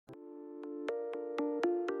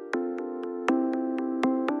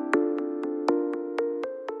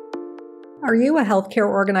Are you a healthcare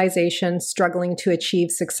organization struggling to achieve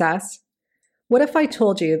success? What if I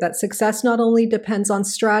told you that success not only depends on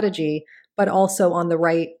strategy, but also on the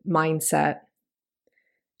right mindset?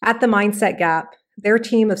 At the Mindset Gap, their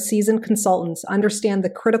team of seasoned consultants understand the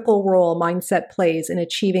critical role mindset plays in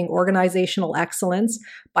achieving organizational excellence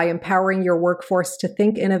by empowering your workforce to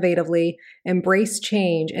think innovatively, embrace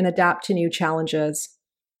change, and adapt to new challenges.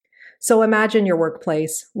 So imagine your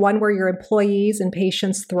workplace, one where your employees and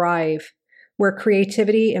patients thrive, where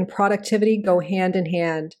creativity and productivity go hand in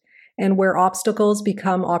hand, and where obstacles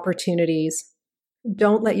become opportunities.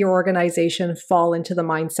 Don't let your organization fall into the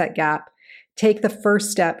mindset gap. Take the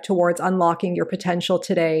first step towards unlocking your potential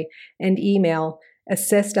today and email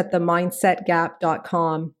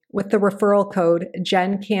assist@themindsetgap.com with the referral code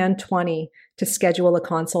GenCan20 to schedule a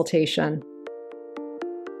consultation.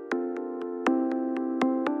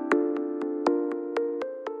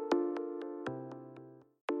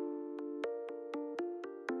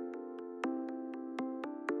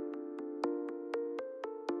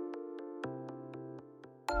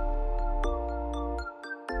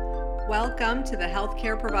 Welcome to the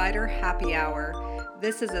Healthcare Provider Happy Hour.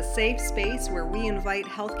 This is a safe space where we invite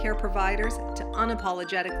healthcare providers to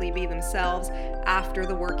unapologetically be themselves after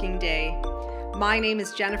the working day. My name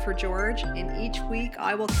is Jennifer George, and each week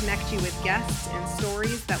I will connect you with guests and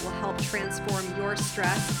stories that will help transform your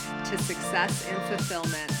stress to success and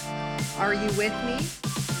fulfillment. Are you with me?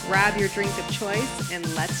 Grab your drink of choice and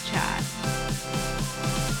let's chat.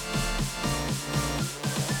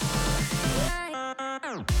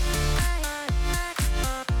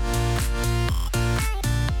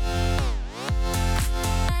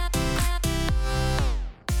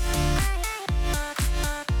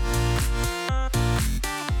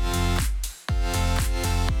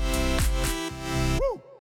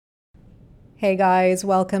 Hey guys,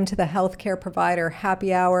 welcome to the Healthcare Provider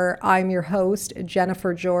Happy Hour. I'm your host,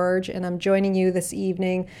 Jennifer George, and I'm joining you this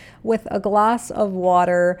evening with a glass of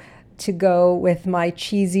water to go with my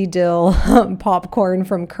cheesy dill popcorn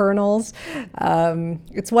from Colonel's.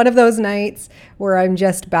 It's one of those nights where I'm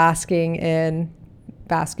just basking in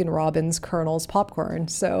Baskin-Robbins Colonel's popcorn.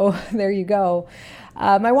 So there you go.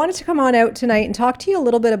 I wanted to come on out tonight and talk to you a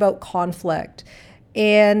little bit about conflict.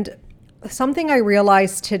 And something I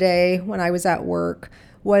realized today when I was at work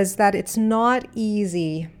was that it's not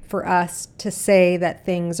easy for us to say that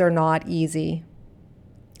things are not easy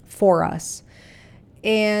for us.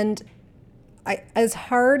 And as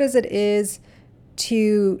hard as it is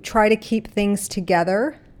to try to keep things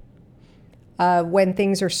together when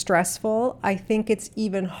things are stressful, I think it's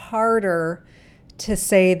even harder to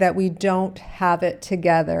say that we don't have it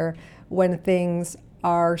together when things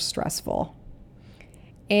are stressful.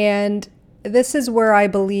 And this is where I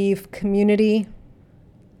believe community,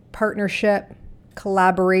 partnership,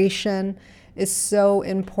 collaboration is so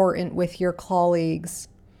important with your colleagues.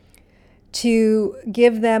 To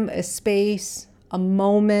give them a space, a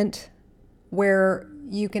moment where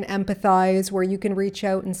you can empathize, where you can reach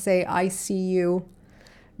out and say, I see you.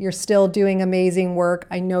 You're still doing amazing work.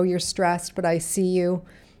 I know you're stressed, but I see you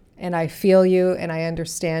and I feel you and I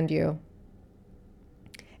understand you.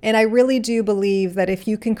 And I really do believe that if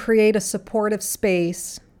you can create a supportive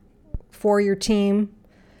space for your team,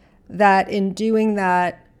 that in doing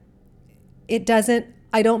that,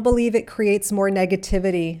 I don't believe it creates more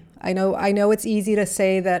negativity. I know it's easy to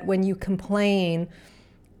say that when you complain,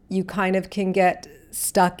 you kind of can get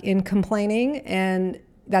stuck in complaining and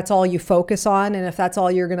that's all you focus on. And if that's all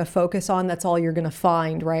you're going to focus on, that's all you're going to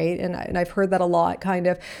find, right? And I've heard that a lot, kind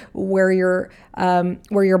of where your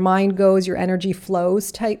mind goes, your energy flows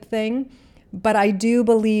type thing. But I do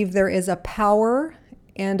believe there is a power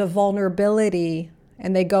and a vulnerability,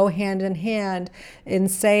 and they go hand in hand in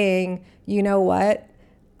saying, you know what?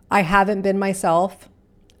 I haven't been myself.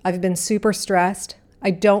 I've been super stressed.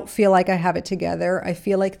 I don't feel like I have it together. I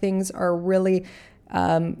feel like things are really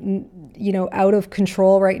out of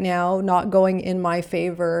control right now, not going in my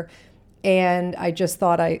favor. And I just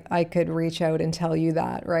thought I could reach out and tell you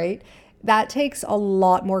that, right? That takes a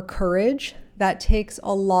lot more courage. That takes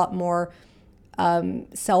a lot more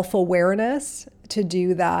self-awareness to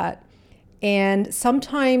do that. And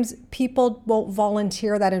sometimes people won't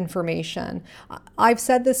volunteer that information. I've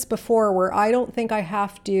said this before where I don't think I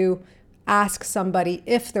have to ask somebody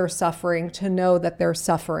if they're suffering to know that they're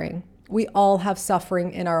suffering. We all have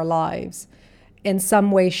suffering in our lives in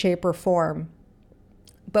some way, shape, or form.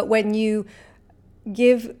 But when you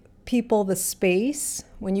give people the space,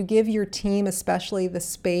 when you give your team especially the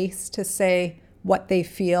space to say what they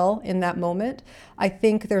feel in that moment, I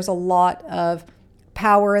think there's a lot of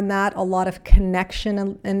power in that, a lot of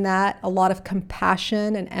connection in that, a lot of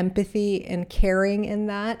compassion and empathy and caring in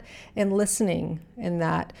that, and listening in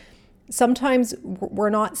that. Sometimes we're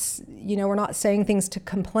not saying things to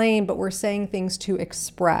complain, but we're saying things to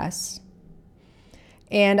express.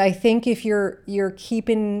 And I think if you're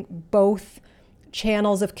keeping both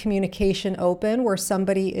channels of communication open, where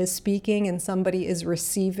somebody is speaking and somebody is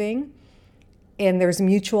receiving, and there's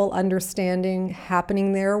mutual understanding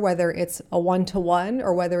happening there, whether it's a one-to-one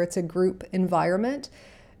or whether it's a group environment,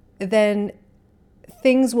 then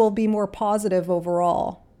things will be more positive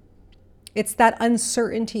overall. It's that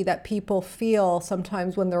uncertainty that people feel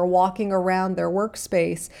sometimes when they're walking around their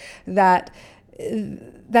workspace, that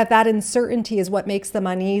uncertainty is what makes them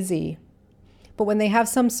uneasy. But when they have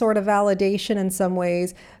some sort of validation in some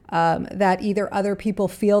ways, that either other people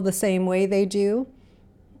feel the same way they do,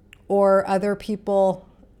 or other people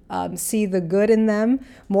see the good in them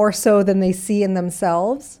more so than they see in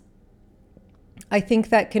themselves, I think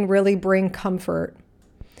that can really bring comfort.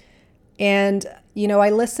 And, I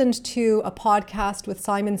listened to a podcast with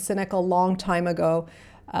Simon Sinek a long time ago,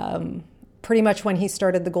 pretty much when he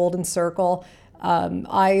started the Golden Circle.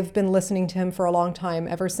 I've been listening to him for a long time,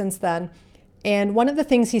 ever since then. And one of the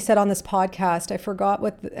things he said on this podcast, I forgot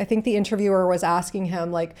I think the interviewer was asking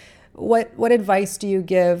him, like, what advice do you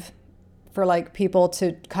give for like people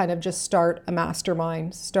to kind of just start a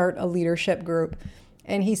mastermind, start a leadership group?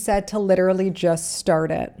 And he said to literally just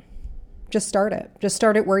start it. Just start it. Just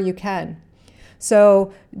start it where you can.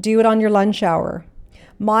 So do it on your lunch hour.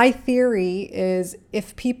 My theory is,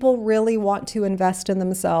 if people really want to invest in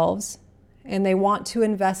themselves and they want to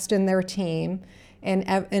invest in their team and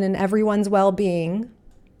in everyone's well-being,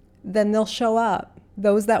 then they'll show up.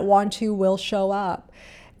 Those that want to will show up.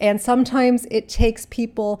 And sometimes it takes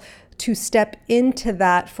people to step into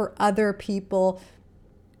that for other people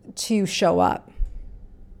to show up.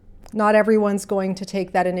 Not everyone's going to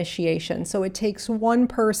take that initiation. So it takes one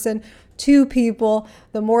person, two people,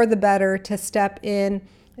 the more the better, to step in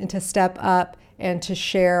and to step up and to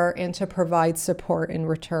share and to provide support in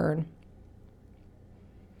return.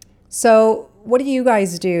 So what do you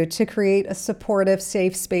guys do to create a supportive,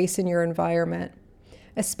 safe space in your environment?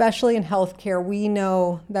 Especially in healthcare, we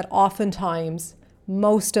know that oftentimes,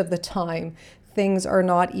 most of the time, things are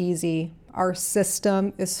not easy. Our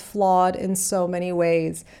system is flawed in so many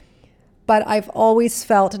ways. But I've always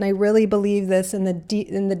felt, and I really believe this in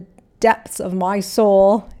the depths of my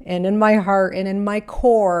soul and in my heart and in my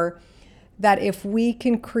core, that if we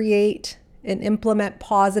can create and implement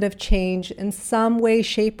positive change in some way,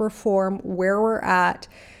 shape, or form where we're at,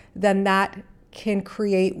 then that can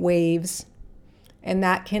create waves, and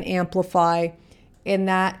that can amplify, and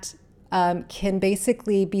that can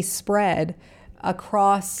basically be spread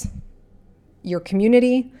across your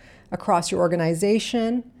community, across your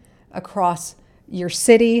organization, across your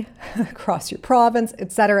city, across your province,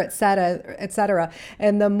 et cetera, et cetera, et cetera.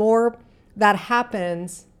 And the more that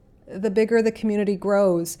happens, the bigger the community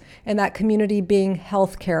grows, and that community being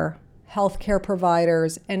healthcare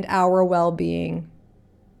providers, and our well-being.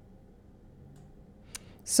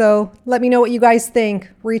 So let me know what you guys think.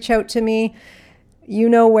 Reach out to me, you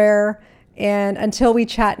know where. And until we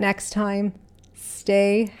chat next time,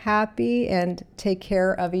 stay happy and take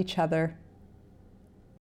care of each other.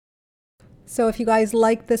 So if you guys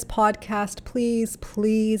like this podcast, please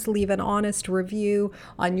leave an honest review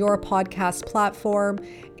on your podcast platform.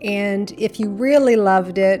 And if you really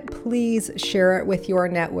loved it, please share it with your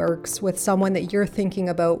networks, with someone that you're thinking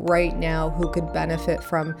about right now who could benefit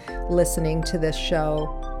from listening to this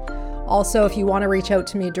show. Also, if you want to reach out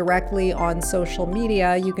to me directly on social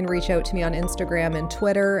media, you can reach out to me on Instagram and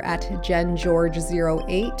Twitter at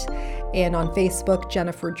JenGeorge08, and on Facebook,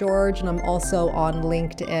 Jennifer George, and I'm also on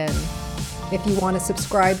LinkedIn. If you want to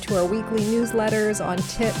subscribe to our weekly newsletters on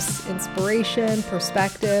tips, inspiration,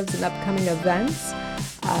 perspectives, and upcoming events,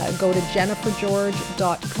 go to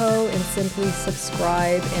jennifergeorge.co and simply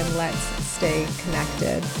subscribe, and let's stay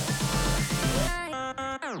connected.